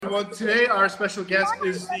everyone. Today, our special guest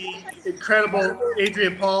is the incredible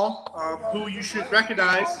Adrian Paul, who you should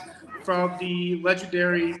recognize from the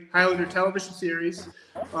legendary Highlander television series,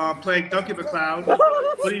 playing Duncan MacLeod.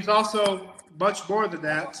 But he's also much more than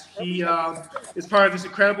that. He is part of this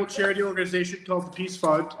incredible charity organization called the Peace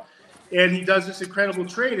Fund, and he does this incredible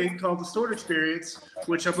training called the Sword Experience,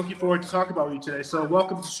 which I'm looking forward to talking about with you today. So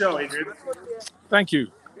welcome to the show, Adrian. Thank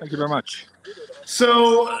you. Thank you very much.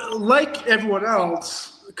 So, like everyone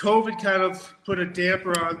else, COVID kind of put a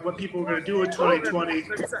damper on what people were going to do in 2020.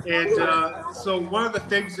 And so one of the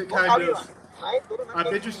things that kind of I'm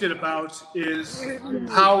interested about is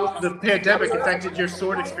how the pandemic affected your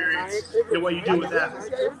sword experience and what you do with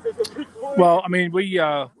that. Well, I mean, we,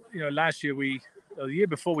 last year, the year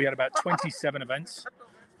before, we had about 27 events.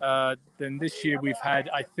 Then this year we've had,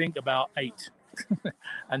 I think, about 8.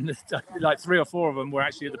 And like 3 or 4 of them were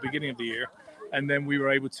actually at the beginning of the year. And then we were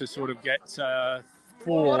able to sort of get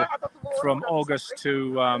 4 from August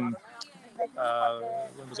to, when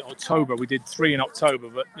was it, October. We did 3 in October.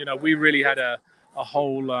 But, we really had a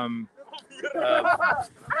whole,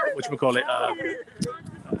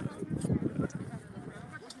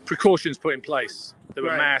 precautions put in place. There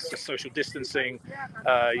were masks, social distancing.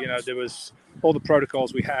 There was all the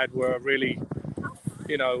protocols we had were really,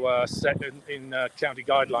 set in county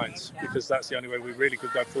guidelines, because that's the only way we really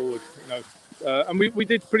could go forward. And we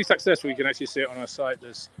did pretty successfully. You can actually see it on our site.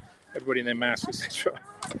 There's everybody in their masks, etc.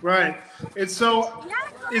 Right. And so,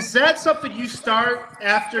 is that something you start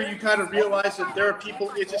after you kind of realize that there are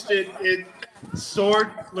people interested in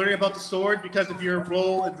learning about the sword because of your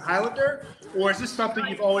role in Highlander, or is this something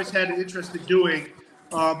you've always had an interest in doing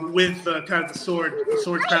with kind of the sword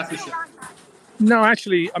craftsmanship? No,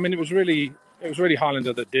 actually, I mean, it was really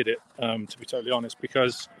Highlander that did it, to be totally honest,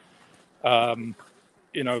 because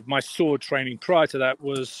my sword training prior to that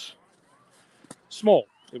was small.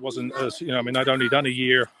 It wasn't as, I'd only done a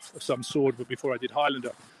year of some sword before I did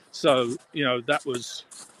Highlander. So, that was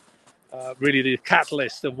really the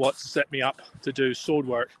catalyst of what set me up to do sword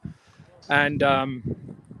work. And,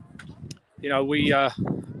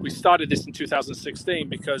 we started this in 2016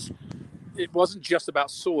 because it wasn't just about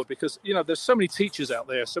sword, because, there's so many teachers out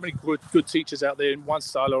there, so many good teachers out there in one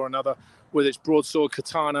style or another, whether it's broadsword,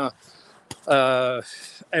 katana,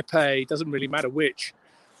 epee, doesn't really matter which.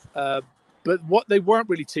 But what they weren't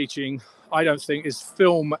really teaching, I don't think, is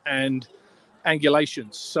film and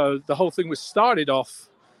angulations. So the whole thing was started off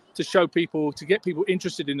to show people, to get people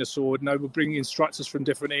interested in the sword, and they would bring instructors from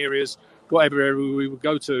different areas, whatever area we would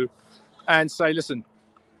go to, and say, listen,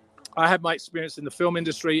 I have my experience in the film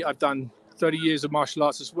industry. I've done 30 years of martial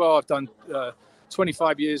arts as well. I've done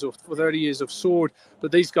 25 years or 30 years of sword,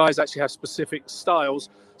 but these guys actually have specific styles.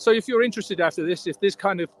 So if you're interested after this, if this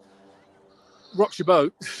kind of rocks your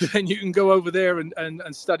boat, then you can go over there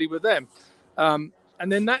and study with them. And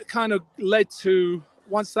then that kind of led to,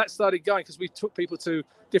 once that started going, because we took people to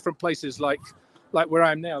different places like where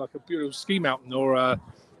I am now, like a beautiful ski mountain or a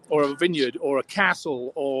vineyard or a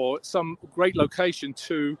castle or some great location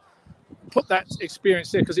to put that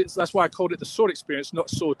experience there, because that's why I called it the sword experience, not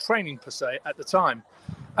sword training per se at the time.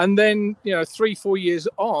 And then 3-4 years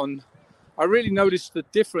on, I really noticed the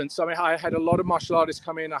difference. I mean, I had a lot of martial artists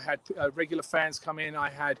come in. I had regular fans come in. I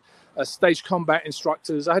had stage combat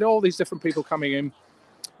instructors. I had all these different people coming in.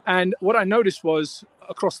 And what I noticed was,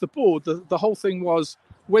 across the board, the whole thing was,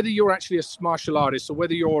 whether you're actually a martial artist or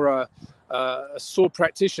whether you're a sword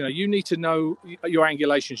practitioner, you need to know your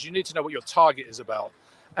angulations. You need to know what your target is about.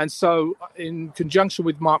 And so, in conjunction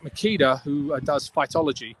with Mark Makita, who does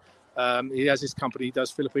Fightology, he has his company, he does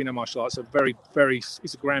Filipino martial arts, he's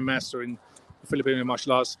a grandmaster in Filipino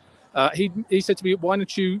martial arts. He said to me, why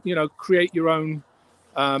don't you, create your own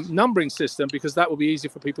numbering system, because that will be easier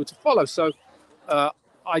for people to follow. So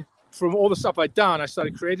from all the stuff I'd done, I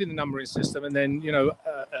started creating the numbering system, and then,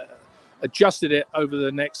 adjusted it over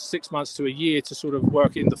the next 6 months to a year to sort of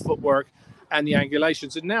work in the footwork and the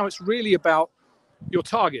angulations. And now it's really about your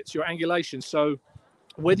targets, your angulations. So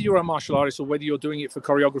whether you're a martial artist or whether you're doing it for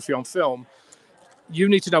choreography on film, you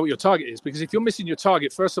need to know what your target is, because if you're missing your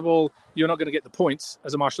target, first of all, you're not going to get the points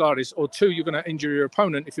as a martial artist, or 2, you're going to injure your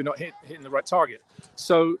opponent if you're not hitting the right target.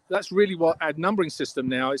 So that's really what our numbering system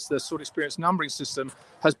now, it's the Sword Experience numbering system,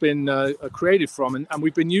 has been created from, and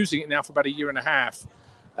we've been using it now for about 1.5 years.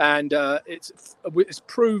 And it's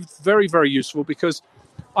proved very, very useful, because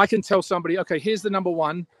I can tell somebody, okay, here's the number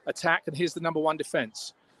 1 attack and here's the number 1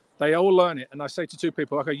 defense. They all learn it. And I say to 2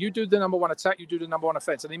 people, okay, you do the number 1 attack, you do the number 1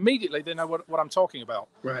 offense. And immediately they know what I'm talking about.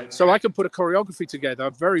 Right. So I can put a choreography together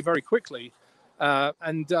very, very quickly.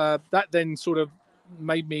 And that then sort of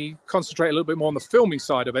made me concentrate a little bit more on the filming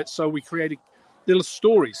side of it. So we created little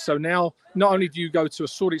stories. So now not only do you go to a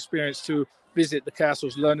sword experience to visit the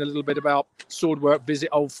castles, learn a little bit about sword work, visit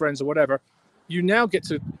old friends or whatever, you now get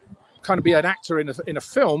to kind of be an actor in a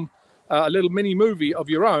film, a little mini movie of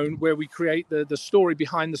your own, where we create the story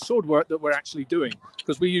behind the sword work that we're actually doing.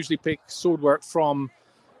 Because we usually pick sword work from,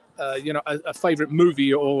 a favorite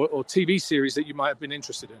movie or TV series that you might have been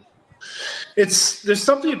interested in. There's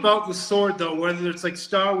something about the sword though, whether it's like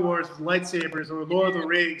Star Wars with lightsabers or Lord of the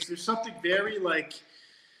Rings. There's something very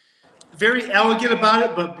elegant about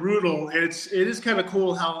it, but brutal. And it is kind of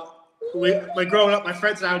cool how, growing up, my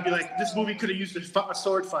friends and I would be like, this movie could have used a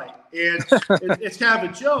sword fight. And it's kind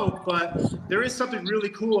of a joke, but there is something really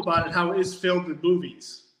cool about it, how it is filmed in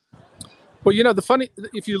movies. Well,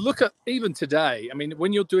 if you look at even today, I mean,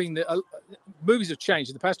 when you're doing movies have changed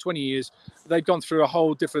in the past 20 years. They've gone through a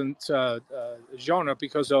whole different genre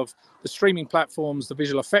because of the streaming platforms, the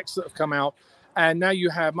visual effects that have come out. And now you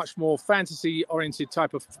have much more fantasy-oriented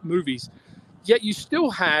type of movies. Yet you still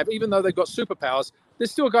have, even though they've got superpowers,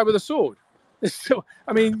 there's still a guy with a sword.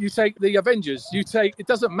 You take the Avengers, it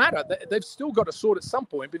doesn't matter. They've still got a sword at some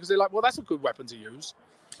point because they're like, well, that's a good weapon to use.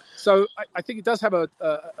 So I think it does have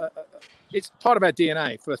it's part of our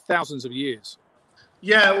DNA for thousands of years.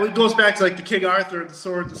 Yeah, well, it goes back to like the King Arthur, the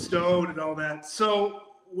sword, the stone, and all that. So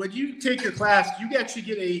when you take your class, you actually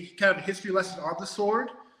get a kind of a history lesson on the sword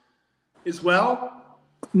as well?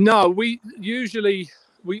 No, we usually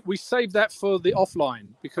we save that for the offline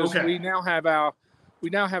because we now have our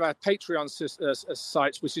Patreon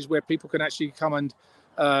sites, which is where people can actually come and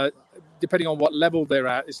depending on what level they're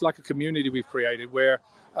at, it's like a community we've created where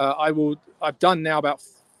I've done now about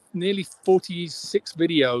nearly 46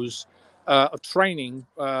 videos of training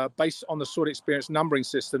based on the sword experience numbering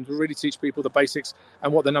system to really teach people the basics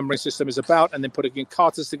and what the numbering system is about, and then putting in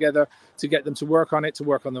cartas together to get them to work on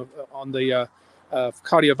the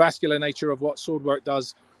cardiovascular nature of what sword work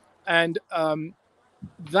does. And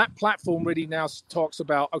that platform really now talks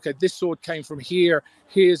about, okay, this sword came from here,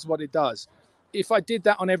 here's what it does. If I did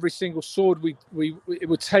that on every single sword, it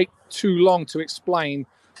would take too long to explain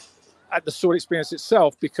at the sword experience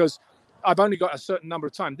itself, because I've only got a certain number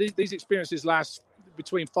of time. These experiences last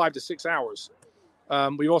between 5 to 6 hours.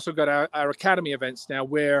 We've also got our academy events now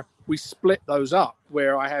where we split those up,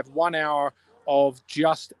 where I have 1 hour of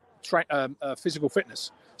just physical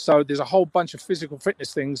fitness. So there's a whole bunch of physical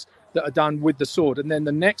fitness things that are done with the sword. And then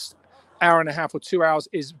the next hour and a half or 2 hours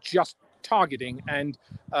is just targeting and,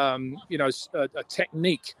 a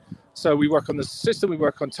technique. So we work on the system, we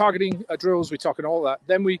work on targeting drills, we talk on all that.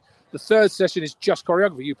 Then the third session is just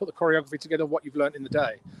choreography. You put the choreography together, what you've learned in the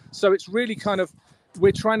day. So it's really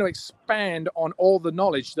we're trying to expand on all the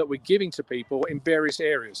knowledge that we're giving to people in various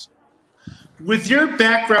areas. With your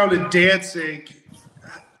background in dancing,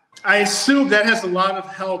 I assume that has a lot of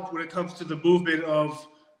help when it comes to the movement of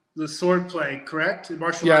the sword play, correct? In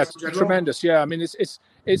martial arts in general? Tremendous. Yeah, I mean,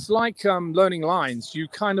 it's like learning lines. You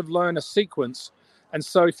kind of learn a sequence. And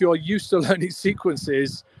so if you're used to learning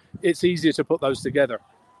sequences, it's easier to put those together.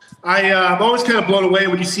 I'm always kind of blown away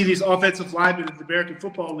when you see these offensive linemen in the American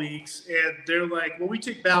football leagues, and they're like, well, we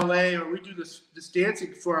take ballet or we do this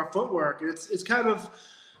dancing for our footwork. And it's kind of,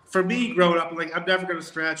 for me growing up, like, I'm never going to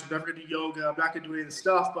stretch, I'm never going to do yoga, I'm not going to do any of this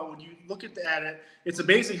stuff. But when you look at it, it's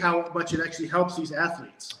amazing how much it actually helps these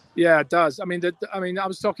athletes. Yeah, it does. I mean, I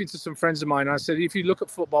was talking to some friends of mine, and I said, if you look at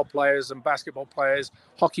football players and basketball players,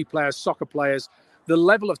 hockey players, soccer players, the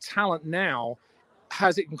level of talent now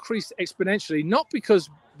has increased exponentially, not because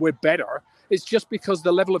we're better, it's just because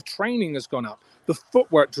the level of training has gone up. The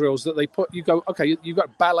footwork drills that they put, you go, okay, you've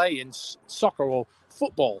got ballet in soccer or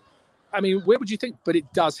football. I mean, where would you think? But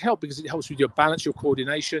it does help because it helps with your balance, your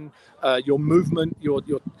coordination, your movement, your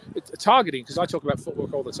targeting, because I talk about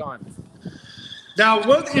footwork all the time. Now,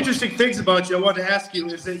 one of the interesting things about you I wanted to ask you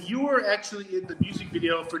is that you were actually in the music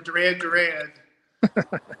video for Duran Duran.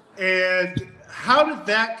 And how did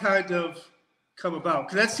that kind of come about?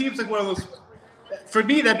 Because that seems like one of those, for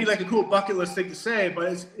me, that'd be like a cool bucket list thing to say,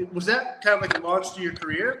 but was that kind of like a launch to your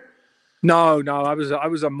career? No, I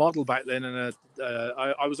was a model back then, and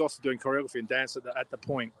I was also doing choreography and dance at that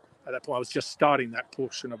point. At that point, I was just starting that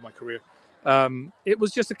portion of my career. It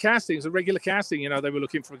was just a casting. It was a regular casting. They were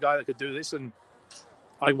looking for a guy that could do this, and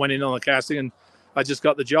I went in on the casting, and I just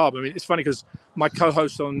got the job. I mean, it's funny because my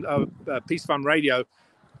co-host on Peace Fun Radio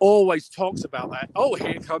always talks about that. Oh,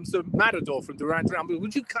 here comes the Matador from Duran Duran.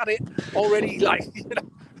 Would you cut it already?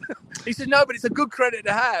 He said, no, but it's a good credit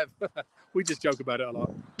to have. We just joke about it a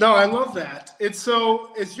lot. No, I love that. And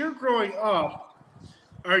so as you're growing up,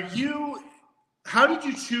 are you how did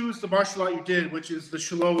you choose the martial art you did, which is the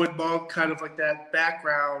Shiloh monk, kind of like that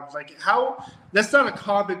background? Like how that's not a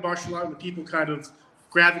common martial art that people kind of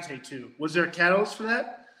gravitate to. Was there a catalyst for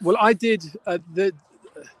that? Well, I did the.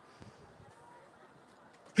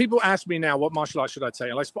 People ask me now what martial arts should I take,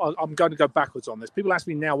 and I'm going to go backwards on this. People ask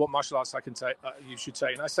me now what martial arts I can take, you should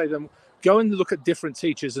take, and I say to them, go and look at different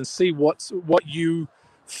teachers and see what you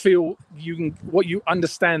feel what you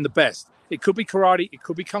understand the best. It could be karate, it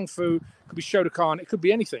could be kung fu, it could be Shotokan, it could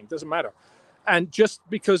be anything. Doesn't matter. And just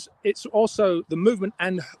because it's also the movement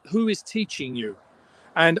and who is teaching you.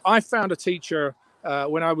 And I found a teacher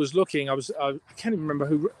when I was looking. I can't even remember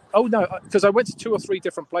who. Oh no, because I went to 2 or 3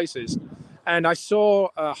 different places. And I saw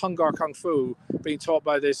Hungar Kung Fu being taught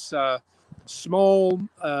by this small,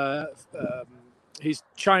 he's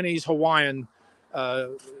Chinese Hawaiian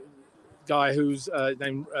guy who's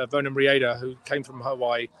named Vernon Rieda, who came from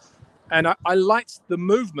Hawaii. And I liked the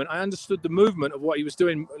movement. I understood the movement of what he was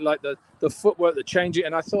doing, like the footwork, the changing.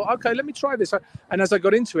 And I thought, okay, let me try this. And as I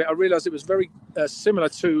got into it, I realized it was very similar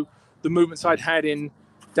to the movements I'd had in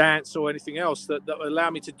dance or anything else that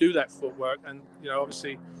allowed me to do that footwork. And,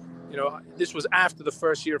 obviously, this was after the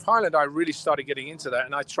first year of Highlander. I really started getting into that,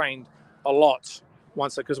 and I trained a lot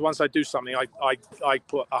because once I do something, I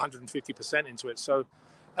put 150% into it. So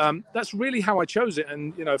that's really how I chose it.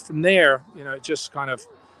 And from there, just kind of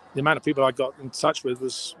the amount of people I got in touch with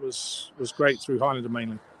was great through Highlander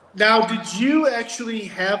mainly. Now, did you actually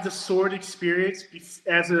have the sword experience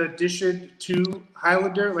as an addition to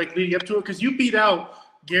Highlander, like leading up to it? Because you beat out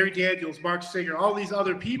Gary Daniels, Mark Singer, all these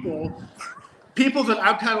other people that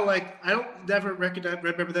I'm kind of like, I don't never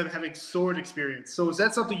remember them having sword experience. So is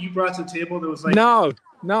that something you brought to the table that was like? No.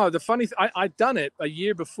 The funny thing, I'd done it a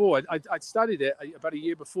year before. I'd studied it about a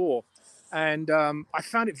year before, and I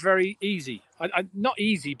found it very easy. Not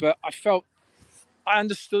easy, but I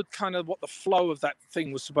understood kind of what the flow of that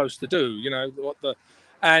thing was supposed to do.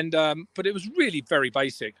 But it was really very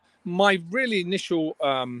basic. My really initial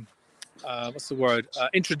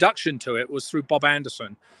introduction to it was through Bob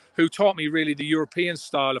Anderson, who taught me really the European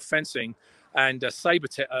style of fencing and saber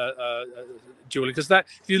dueling. Because if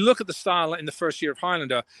you look at the style in the first year of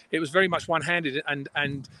Highlander, it was very much one-handed,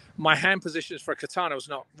 and my hand positions for a katana was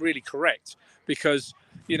not really correct because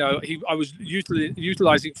I was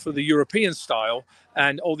utilizing for the European style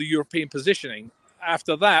and all the European positioning.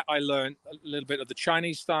 After that, I learned a little bit of the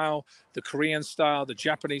Chinese style, the Korean style, the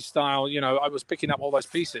Japanese style. I was picking up all those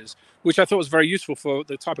pieces, which I thought was very useful for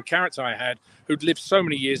the type of character I had, who'd lived so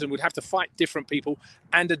many years and would have to fight different people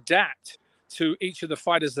and adapt to each of the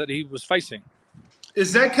fighters that he was facing.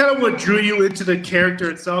 Is that kind of what drew you into the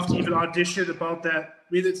character itself to even audition about that?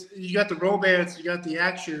 I mean, you got the romance, you got the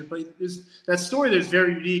action, but that story there's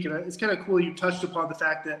very unique, and it's kind of cool you touched upon the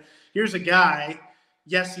fact that here's a guy,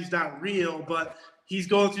 yes, he's not real, but he's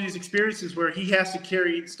going through these experiences where he has to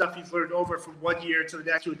carry stuff he's learned over from one year to the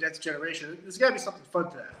next generation. There's got to be something fun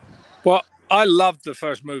to that. Well, I loved the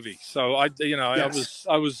first movie, so Yes.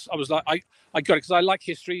 I was like I got it because I like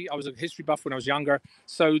history. I was a history buff when I was younger,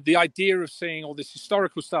 so the idea of seeing all this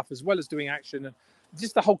historical stuff as well as doing action and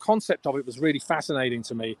just the whole concept of it was really fascinating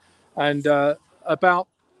to me. And about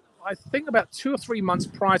 2 or 3 months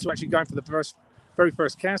prior to actually going for the very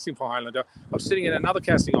first casting for Highlander, I was sitting in another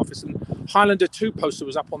casting office, and Highlander 2 poster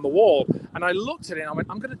was up on the wall, and I looked at it and I went,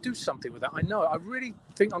 I'm going to do something with that. I really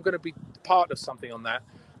think I'm going to be part of something on that.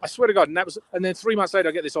 I swear to God. And then 3 months later,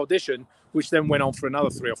 I get this audition, which then went on for another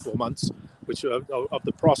 3 or 4 months, which of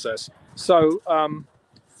the process. So,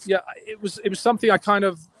 it was something I kind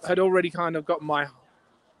of had already kind of got my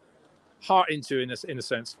heart into in a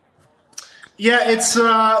sense. Yeah, it's.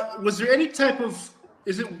 Was there any type of?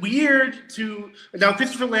 Is it weird to now?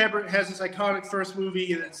 Christopher Lambert has this iconic first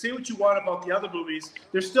movie, and say what you want about the other movies,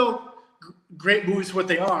 they're still great movies for what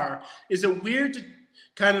they are. Is it weird to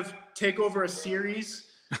kind of take over a series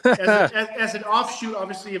as an offshoot,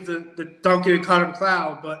 obviously, of the Duncan and Connor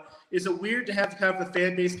McLeod? But is it weird to have kind of the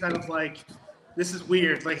fan base kind of like, this is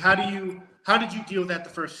weird? Like, how did you deal with that the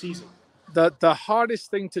first season? The hardest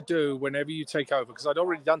thing to do whenever you take over, because I'd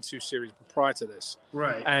already done 2 series prior to this,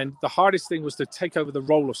 right? And the hardest thing was to take over the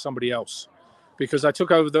role of somebody else, because I took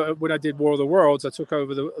over when I did War of the Worlds, I took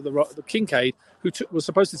over the Kincaid, who was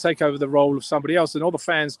supposed to take over the role of somebody else, and all the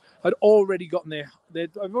fans had already gotten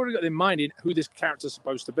I've already got their mind in who this character's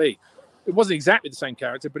supposed to be. It wasn't exactly the same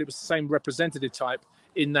character, but it was the same representative type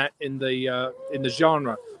in the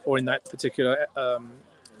genre or in that particular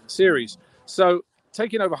series. So,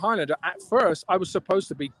 taking over Highlander, at first, I was supposed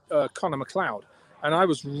to be Connor McLeod, and I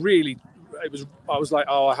was like,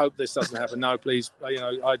 oh, I hope this doesn't happen. No, please,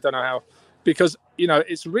 I don't know how, because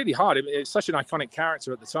it's really hard. It's such an iconic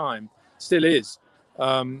character at the time, still is.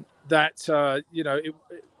 And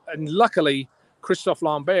luckily, Christophe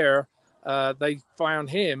Lambert, they found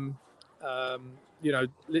him,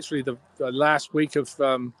 literally the last week of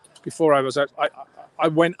before I was out. I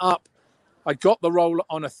went up. I got the role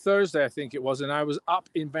on a Thursday, I think it was, and I was up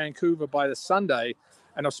in Vancouver by the Sunday,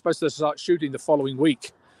 and I was supposed to start shooting the following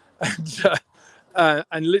week.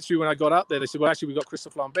 And literally when I got up there, they said, well, actually, we've got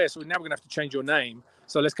Christophe Lambert, so now we're going to have to change your name.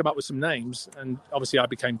 So let's come up with some names. And obviously I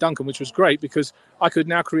became Duncan, which was great because I could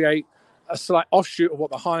now create a slight offshoot of what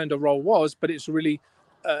the Highlander role was, but it's a really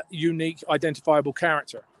unique, identifiable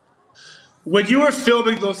character. When you were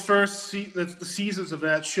filming those first the seasons of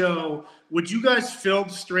that show, would you guys film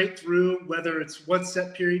straight through, whether it's one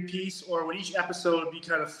set period piece, or would each episode be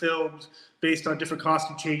kind of filmed based on different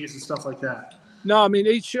costume changes and stuff like that? No, I mean,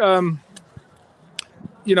 each,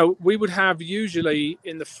 we would have usually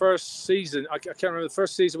in the first season, I can't remember, the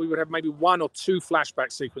first season, we would have maybe 1 or 2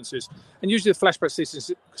 flashback sequences. And usually the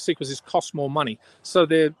flashback sequences cost more money. So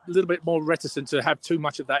they're a little bit more reticent to have too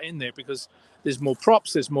much of that in there because there's more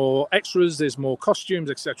props, there's more extras, there's more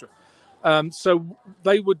costumes, etc. So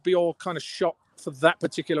they would be all kind of shot for that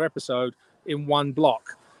particular episode in one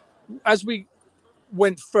block. As we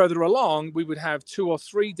went further along, we would have 2 or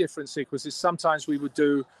 3 different sequences. Sometimes we would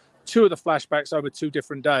do 2 of the flashbacks over 2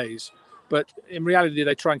 different days. But in reality,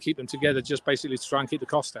 they try and keep them together just basically to try and keep the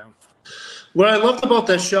cost down. What I loved about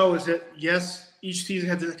that show is that, yes, each season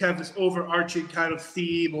had this kind of this overarching kind of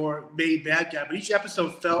theme or main bad guy, but each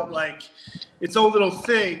episode felt like its own little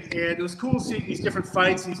thing, and it was cool seeing these different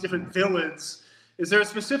fights, these different villains. Is there a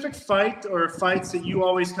specific fight or fights that you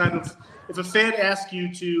always kind of, if a fan asks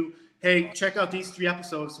you to, hey, check out these 3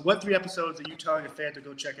 episodes, what 3 episodes are you telling a fan to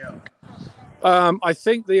go check out? I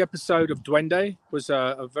think the episode of Duende was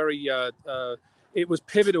a very, it was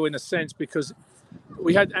pivotal in a sense because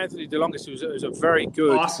we had Anthony DeLongis, who was a very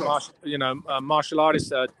good martial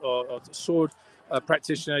artist or sword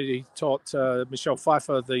practitioner. He taught Michelle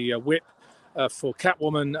Pfeiffer the whip for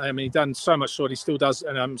Catwoman. I mean, he'd done so much sword, he still does,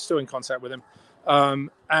 and I'm still in contact with him.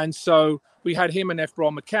 And so we had him and F.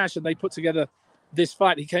 Braun McCash, and they put together this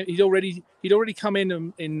fight. He'd already come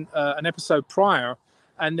in an episode prior,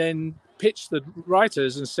 and then pitched the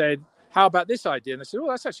writers and said, "How about this idea?" And I said, "Oh,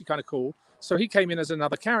 that's actually kind of cool." So he came in as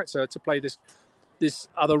another character to play this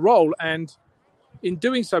other role, and in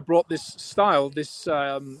doing so brought this style, this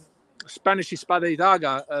Spanish espada y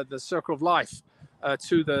daga, the circle of life,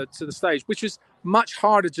 to the stage, which is much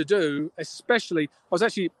harder to do. Especially, I was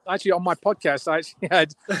actually on my podcast. I actually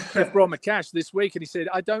had Jeff Braun McCash this week, and he said,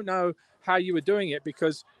 "I don't know how you were doing it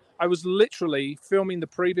because I was literally filming the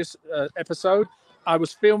previous episode. I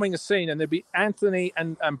was filming a scene, and there'd be Anthony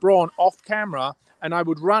and Braun off camera, and I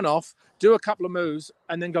would run off, do a couple of moves,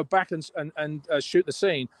 and then go back and shoot the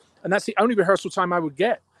scene. And that's the only rehearsal time I would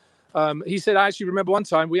get." He said, "I actually remember one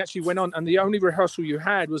time we actually went on, and the only rehearsal you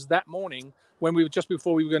had was that morning when we were just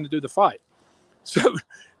before we were going to do the fight." So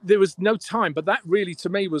there was no time. But that really, to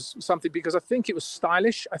me, was something because I think it was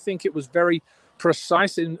stylish. I think it was very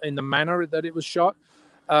precise in the manner that it was shot.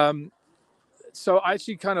 So I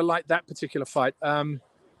actually kind of liked that particular fight. There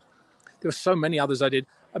were so many others I did.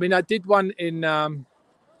 I mean, I did one in, oh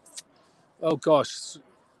gosh,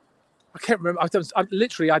 I can't remember. I've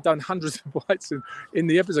done hundreds of fights in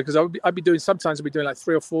the episode because I'd be doing like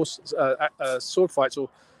 3 or 4 sword fights or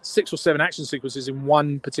 6 or 7 action sequences in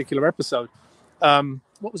one particular episode.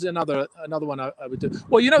 What was another one I would do?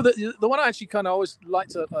 Well, the one I actually kind of always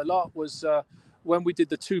liked a lot was when we did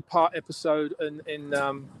the 2-part episode in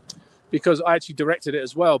because I actually directed it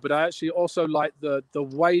as well, but I actually also liked the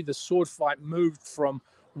way the sword fight moved from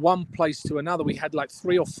one place to another. We had like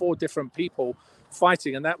 3 or 4 different people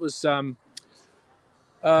fighting, and that was Comes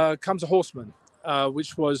a Horseman,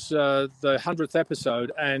 which was the 100th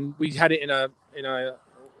episode, and we had it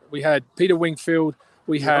we had Peter Wingfield,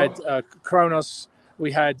 we had Kronos,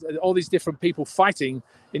 we had all these different people fighting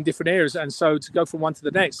in different areas, and so to go from one to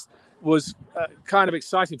the next was kind of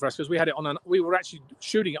exciting for us because we were actually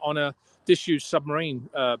shooting it on a disused submarine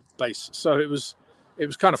base, so it was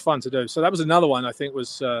kind of fun to do. So that was another one I think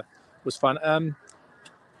was fun. I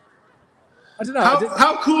don't know.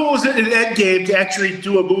 How cool was it in Endgame to actually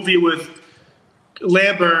do a movie with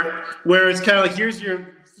Lambert, where it's kind of like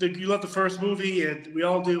you love the first movie and we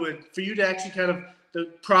all do, and for you to actually kind of the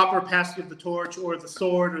proper passing of the torch or the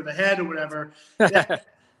sword or the head or whatever.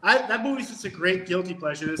 That movie's just a great guilty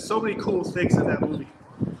pleasure. There's so many cool things in that movie.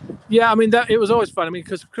 Yeah, I mean, it was always fun. I mean,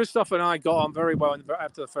 because Christoph and I got on very well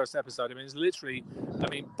after the first episode. I mean, it's literally,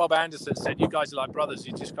 Bob Anderson said, "You guys are like brothers."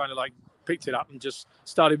 You just kind of like picked it up and just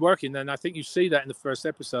started working. And I think you see that in the first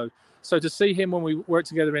episode. So to see him when we worked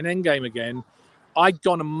together in Endgame again, I'd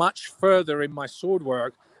gone much further in my sword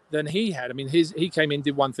work than he had. I mean, he came in,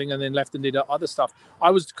 did one thing, and then left and did other stuff. I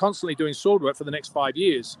was constantly doing sword work for the next 5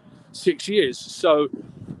 years, 6 years. So,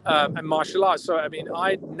 and martial arts. So, I mean,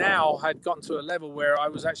 I now had gotten to a level where I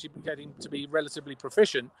was actually getting to be relatively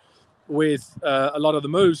proficient with a lot of the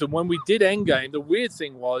moves. And when we did Endgame, the weird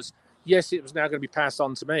thing was, yes, it was now going to be passed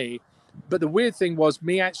on to me. But the weird thing was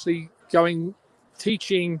me actually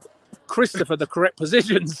teaching Christopher the correct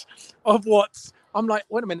positions of what I'm like,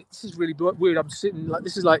 wait a minute, this is really weird. I'm sitting like,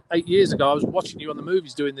 this is like 8 years ago. I was watching you on the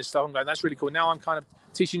movies doing this stuff. I'm going, that's really cool. Now I'm kind of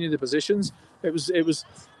teaching you the positions.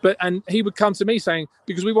 And he would come to me saying,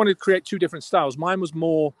 because we wanted to create two different styles. Mine was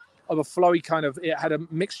more of a flowy kind of, it had a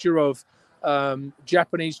mixture of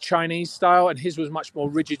Japanese, Chinese style, and his was much more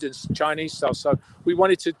rigid and Chinese style. So we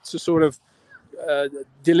wanted to sort of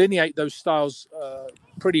delineate those styles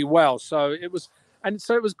pretty well. So it was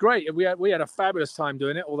great. We had a fabulous time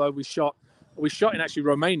doing it. Although we shot in actually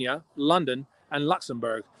Romania, London, and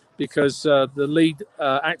Luxembourg because the lead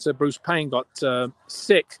actor Bruce Payne got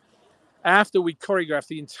sick after we choreographed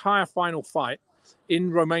the entire final fight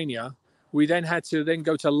in Romania. We then had to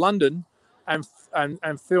go to London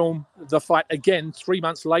and film the fight again 3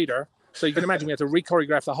 months later. So you can imagine we had to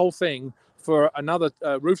re-choreograph the whole thing for another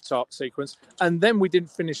rooftop sequence. And then we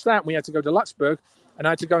didn't finish that. We had to go to Luxembourg, and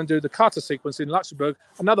I had to go and do the Carter sequence in Luxembourg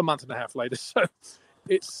another month and a half later. So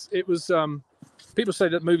it was people say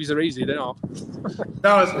that movies are easy. They're not.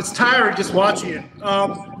 No, it's tiring just watching it.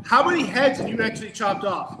 How many heads have you actually chopped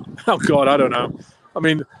off? Oh God, I don't know.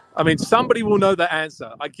 I mean, somebody will know the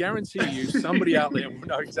answer. I guarantee you, somebody out there will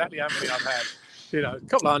know exactly how many I've had. You know, a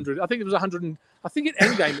couple of hundred. I think it was 100. I think at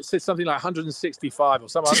Endgame it said something like 165 or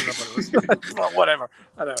something. I don't know what it was. Well, whatever.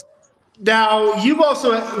 I don't know. Now, you've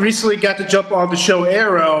also recently got to jump on the show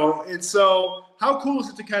Arrow, and so how cool is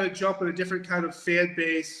it to kind of jump in a different kind of fan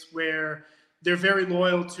base where they're very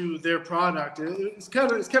loyal to their product? It's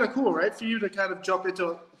kind of cool, right, for you to kind of jump into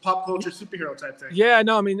a pop culture superhero type thing. Yeah,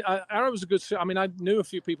 no, I mean, Arrow was a good. I mean, I knew a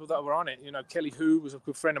few people that were on it. You know, Kelly Hu was a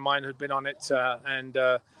good friend of mine who'd been on it, and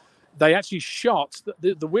they actually shot.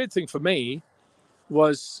 The weird thing for me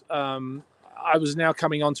was I was now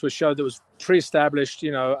coming onto a show that was pre-established.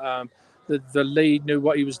 You know, the lead knew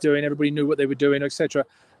what he was doing. Everybody knew what they were doing, etc.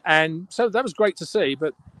 And so that was great to see.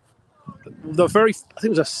 But I think it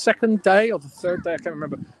was a second day or the third day, I can't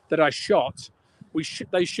remember, that I shot.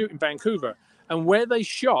 They shoot in Vancouver. And where they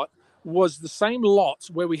shot was the same lot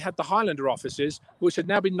where we had the Highlander offices, which had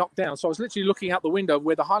now been knocked down. So I was literally looking out the window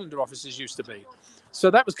where the Highlander offices used to be. So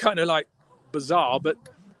that was kind of like bizarre, but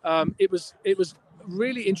it was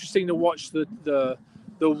really interesting to watch the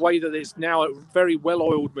way that it's now a very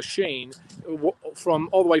well-oiled machine, from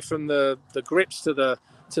all the way from the grips to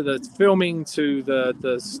the filming to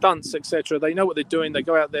the stunts, etc. They know what they're doing. They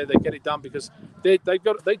go out there, they get it done because they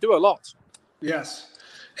do a lot. Yes.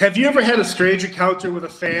 Have you ever had a strange encounter with a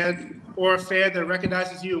fan or a fan that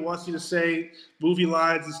recognizes you and wants you to say movie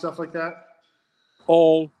lines and stuff like that?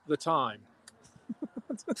 All the time.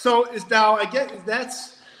 So I get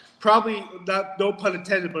that's probably not, no pun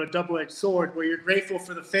intended, but a double-edged sword where you're grateful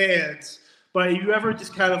for the fans, but you ever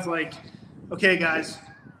just kind of like, okay, guys,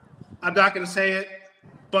 I'm not going to say it,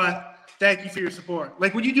 but thank you for your support.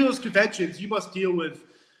 Like when you do those conventions, you must deal with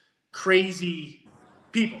crazy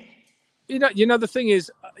people. You know, the thing is,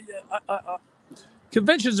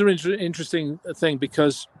 conventions are an interesting thing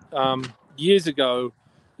because years ago,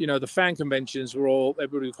 you know, the fan conventions were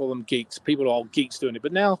everybody would call them geeks. People are all geeks doing it.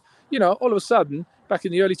 But now, you know, all of a sudden, back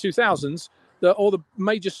in the early 2000s, all the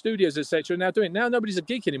major studios, etc., are now doing it. Now nobody's a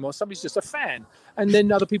geek anymore. Somebody's just a fan. And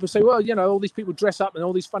then other people say, well, you know, all these people dress up in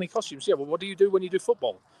all these funny costumes. Yeah, well, what do you do when you do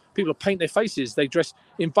football? People paint their faces. They dress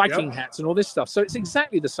in Viking hats and all this stuff. So it's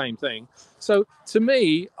exactly the same thing. So to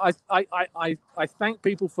me, I thank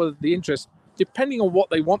people for the interest. Depending on what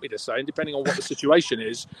they want me to say and depending on what the situation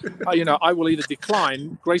is, you know, I will either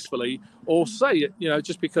decline gracefully or say it, you know,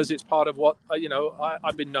 just because it's part of what, you know,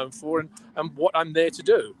 I've been known for and what I'm there to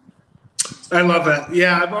do. I love that.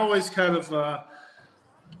 Yeah, I'm always kind of,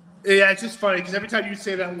 it's just funny because every time you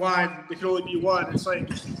say that line, there can only be one. It's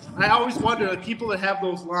like, I always wonder, like, people that have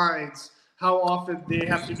those lines, how often they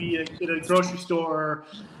have to be in a grocery store.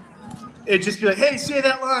 It just be like, hey, say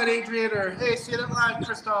that line, Adrian, or hey, say that line,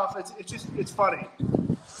 Christoph. It's funny.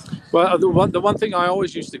 Well, the one thing I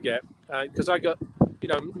always used to get, because I got, you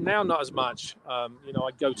know, now not as much. You know,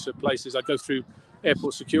 I go to places, I go through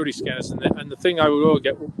airport security scanners, and the thing I would always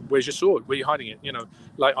get, where's your sword? Where are you hiding it? You know,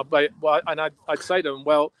 like, I'd say to them,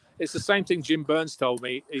 well, it's the same thing Jim Burns told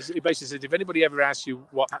me. He basically said, if anybody ever asks you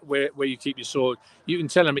where you keep your sword, you can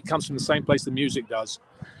tell them it comes from the same place the music does.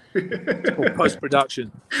 Or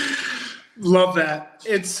post-production. Love that.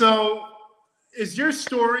 And so, is your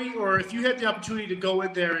story, or if you had the opportunity to go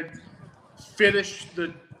in there and finish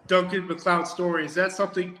the Duncan MacLeod story, is that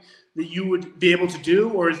something that you would be able to do,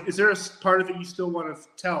 or is there a part of it you still want to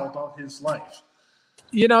tell about his life?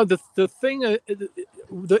 You know, the thing,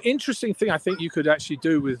 the interesting thing I think you could actually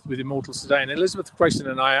do with Immortals today, and Elizabeth Grayson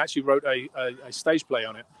and I actually wrote a stage play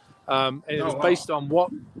on it. And it was based on what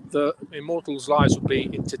the Immortals' lives would be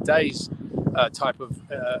in today's type of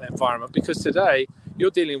environment. Because today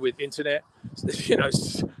you're dealing with internet, you know,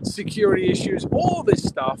 security issues, all this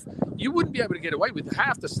stuff. You wouldn't be able to get away with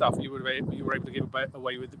half the stuff you were able to get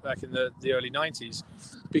away with back in the early 90s,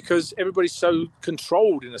 because everybody's so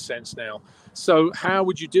controlled in a sense now. So how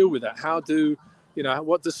would you deal with that? How do, you know,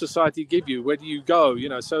 what does society give you? Where do you go? You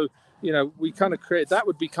know, so, you know, we kind of create, that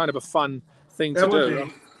would be kind of a fun thing to do.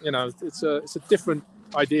 You know, it's a different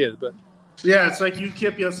idea, but. Yeah, it's like you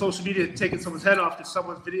can't be on social media taking someone's head off because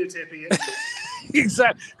someone's videotaping it.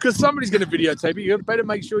 Exactly, because somebody's going to videotape it. You better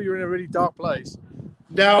make sure you're in a really dark place.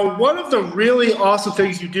 Now, one of the really awesome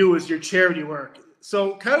things you do is your charity work.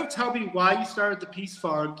 So kind of tell me why you started the Peace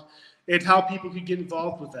Fund and how people could get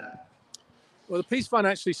involved with that. Well, the Peace Fund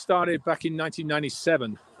actually started back in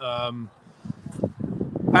 1997.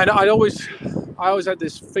 And I always had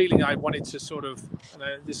this feeling I wanted to sort of,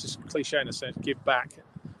 and this is cliche in a sense, give back.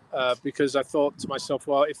 Because I thought to myself,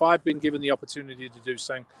 well, if I've been given the opportunity to do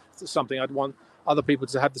something, I'd want other people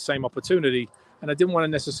to have the same opportunity. And I didn't want to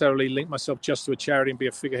necessarily link myself just to a charity and be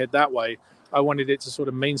a figurehead that way. I wanted it to sort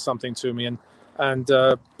of mean something to me. And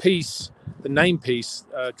peace, the name peace,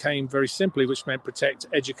 came very simply, which meant protect,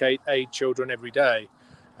 educate, aid children every day.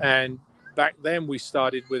 And back then we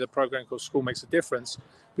started with a program called School Makes a Difference,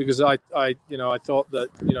 because I thought that,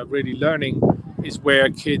 you know, really learning is where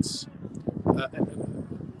kids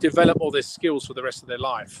develop all their skills for the rest of their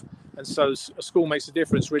life. And so a School Makes a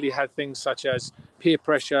Difference really had things such as peer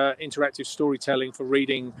pressure, interactive storytelling for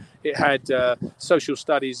reading. It had social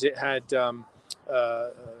studies. It had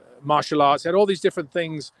martial arts. It had all these different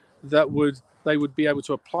things that they would be able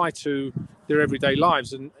to apply to their everyday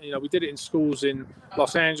lives. And, you know, we did it in schools in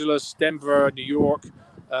Los Angeles, Denver, New York,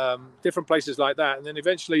 different places like that. And then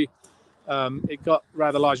eventually it got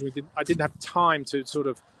rather large. I didn't have time to sort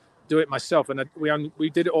of do it myself, and we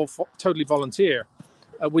did it all totally volunteer,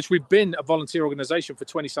 which we've been a volunteer organization for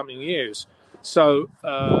 20-something years. So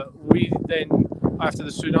we then, after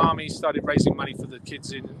the tsunami, started raising money for the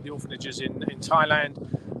kids in the orphanages in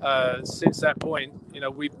Thailand. Since that point, you know,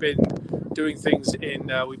 we've been doing things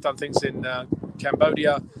we've done things in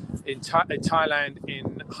Cambodia, in Thailand,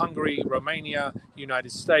 in Hungary, Romania,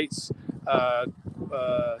 United States,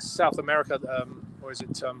 South America, or is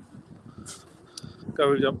it?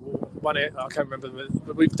 I can't remember,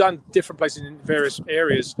 but we've done different places in various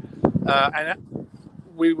areas, and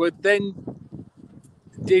we were then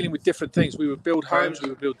dealing with different things. We would build homes, we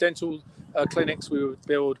would build dental clinics, we would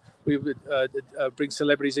bring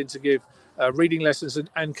celebrities in to give reading lessons,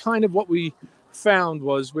 and kind of what we found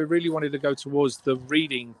was we really wanted to go towards the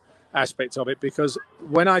reading aspect of it, because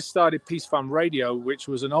when I started Peace Fund Radio, which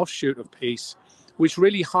was an offshoot of Peace, which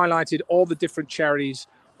really highlighted all the different charities,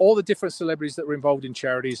 all the different celebrities that were involved in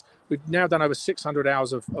charities. We've now done over 600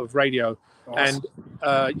 hours of radio. Awesome.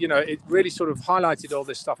 And, you know, it really sort of highlighted all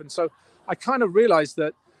this stuff. And so I kind of realized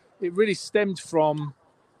that it really stemmed from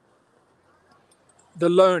the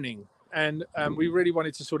learning. And we really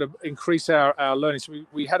wanted to sort of increase our learning. So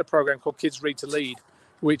we had a program called Kids Read to Lead,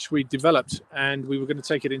 which we developed, and we were going to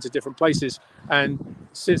take it into different places. And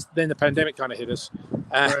since then, the pandemic kind of hit us.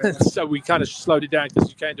 And so we kind of slowed it down because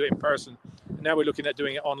you can't do it in person. And now we're looking at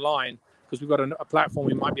doing it online because we've got a platform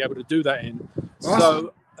we might be able to do that in.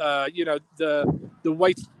 Awesome. So, you know, the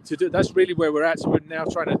way to do that's really where we're at. So we're now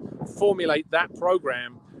trying to formulate that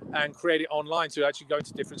program and create it online to actually go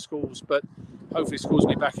into different schools. But hopefully schools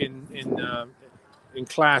will be back in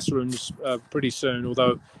classrooms pretty soon,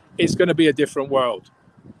 although it's going to be a different world.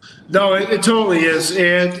 No, it totally is.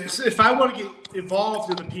 And if I want to get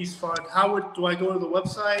involved in the Peace Fund, do I go to the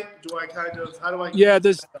website? How do I? Yeah,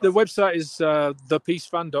 the website is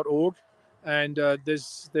thepeacefund.org, and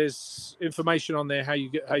there's information on there how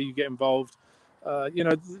you get involved. You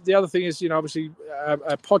know, the other thing is, you know, obviously our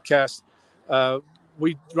podcast,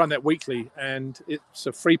 we run that weekly, and it's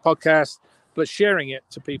a free podcast. But sharing it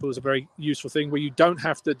to people is a very useful thing where you don't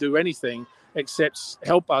have to do anything except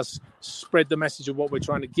help us spread the message of what we're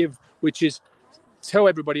trying to give, which is tell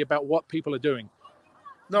everybody about what people are doing.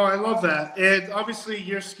 No, I love that. And obviously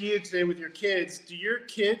you're skiing today with your kids. Do your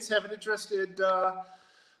kids have an interest in the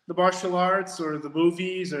martial arts or the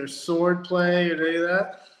movies or sword play or any of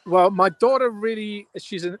that? Well, my daughter really,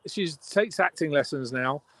 she takes acting lessons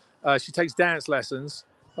now. She takes dance lessons.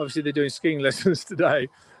 Obviously, they're doing skiing lessons today.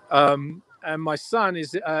 And my son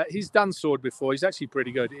he's done sword before. He's actually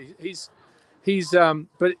pretty good.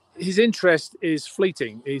 But his interest is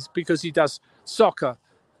fleeting. Because he does soccer,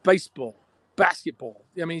 baseball, basketball.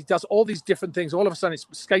 I mean, he does all these different things. All of a sudden, it's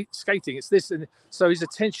skating. It's this, and so his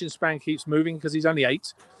attention span keeps moving because he's only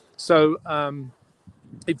 8. So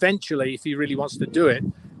eventually, if he really wants to do it,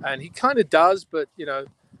 and he kind of does, but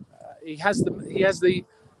he has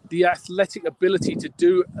the athletic ability to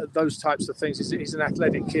do those types of things. He's an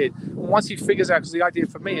athletic kid. Once he figures out, because the idea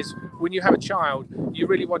for me is when you have a child, you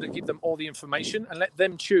really want to give them all the information and let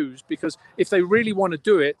them choose, because if they really want to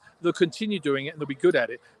do it, they'll continue doing it and they'll be good at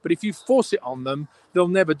it. But if you force it on them, they'll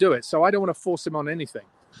never do it. So I don't want to force them on anything.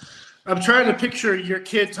 I'm trying to picture your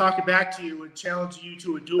kid talking back to you and challenging you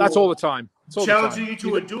to a duel. That's all the time. Challenging you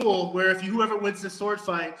to a duel where whoever wins the sword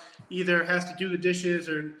fight either has to do the dishes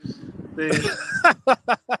or they...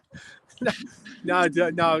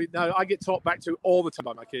 No. I get taught back to all the time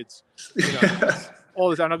by my kids. All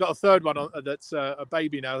the time. I've got a third one that's a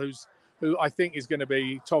baby now who I think is going to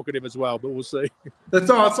be talkative as well, but we'll see. That's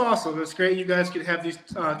awesome. It's great you guys can have these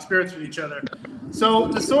experiences with each other. So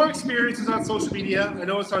the sword experience is on social media. I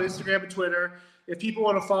know it's on Instagram and Twitter. If people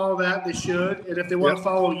want to follow that, they should. And if they want to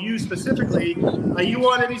follow you specifically, are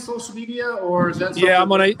you on any social media, or is that something? Yeah,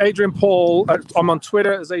 I'm on Adrian Paul. I'm on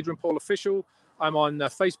Twitter as Adrian Paul Official. I'm on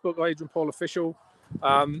Facebook, Adrian Paul Official.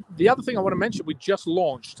 The other thing I want to mention, we just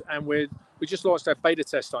launched, and we just launched our beta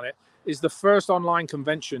test on it, is the first online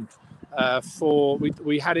convention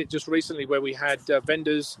we had it just recently, where we had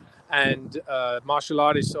vendors and martial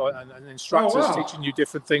artists and instructors teaching you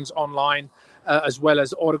different things online, as well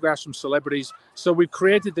as autographs from celebrities. So we've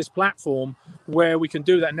created this platform where we can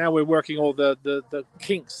do that. Now we're working all the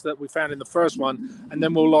kinks that we found in the first one, and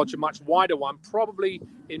then we'll launch a much wider one, probably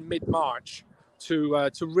in mid-March,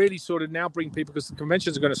 to really sort of now bring people, because the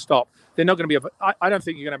conventions are going to stop. They're not going to be, I don't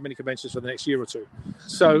think you're going to have many conventions for the next year or two.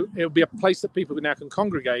 So it'll be a place that people now can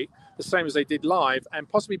congregate the same as they did live, and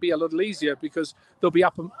possibly be a little easier because they'll be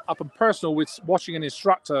up and personal with watching an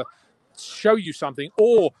instructor show you something,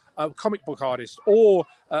 or a comic book artist, or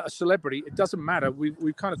a celebrity. It doesn't matter.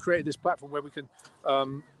 We've kind of created this platform where we can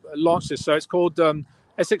launch this. So it's called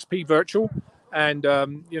SXP Virtual, and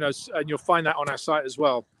and you'll find that on our site as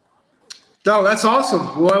well. No, that's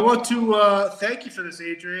awesome. Well, I want to thank you for this,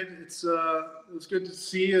 Adrian. It was good to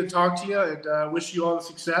see you and talk to you, and wish you all the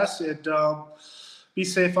success, and be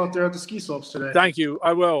safe out there at the ski slopes today. Thank you.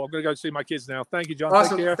 I will. I'm going to go see my kids now. Thank you, John.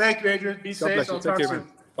 Awesome. Take care. Thank you, Adrian. Be safe. I'll talk soon.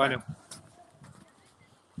 Bye now.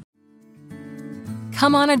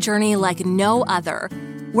 Come on a journey like no other,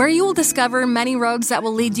 where you will discover many roads that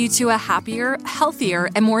will lead you to a happier, healthier,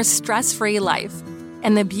 and more stress-free life.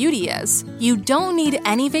 And the beauty is, you don't need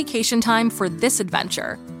any vacation time for this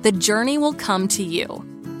adventure. The journey will come to you.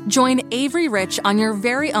 Join Avery Rich on your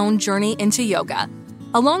very own journey into yoga.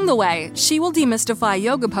 Along the way, she will demystify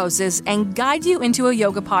yoga poses and guide you into a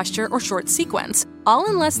yoga posture or short sequence, all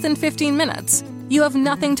in less than 15 minutes. You have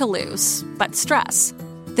nothing to lose but stress.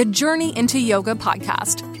 The Journey into Yoga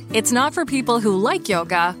podcast. It's not for people who like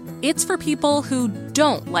yoga, it's for people who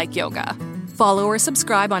don't like yoga. Follow or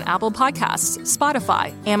subscribe on Apple Podcasts,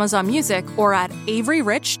 Spotify, Amazon Music, or at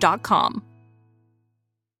averyrich.com.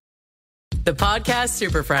 The Podcast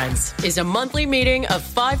Super Friends is a monthly meeting of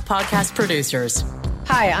 5 podcast producers.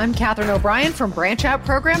 Hi, I'm Katherine O'Brien from Branch Out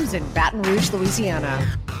Programs in Baton Rouge,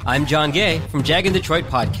 Louisiana. I'm John Gay from Jag and Detroit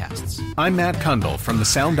Podcasts. I'm Matt Kundle from the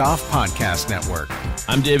Sound Off Podcast Network.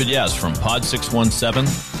 I'm David Yes from Pod 617,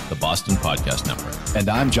 the Boston Podcast Network. And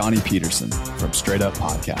I'm Johnny Peterson from Straight Up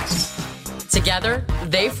Podcasts. Together,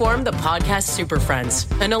 they form the Podcast Super Friends,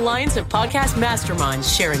 an alliance of podcast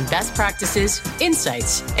masterminds sharing best practices,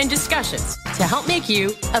 insights, and discussions to help make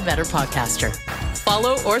you a better podcaster.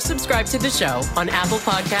 Follow or subscribe to the show on Apple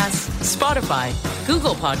Podcasts, Spotify,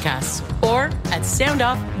 Google Podcasts, or at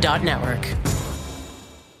soundoff.network.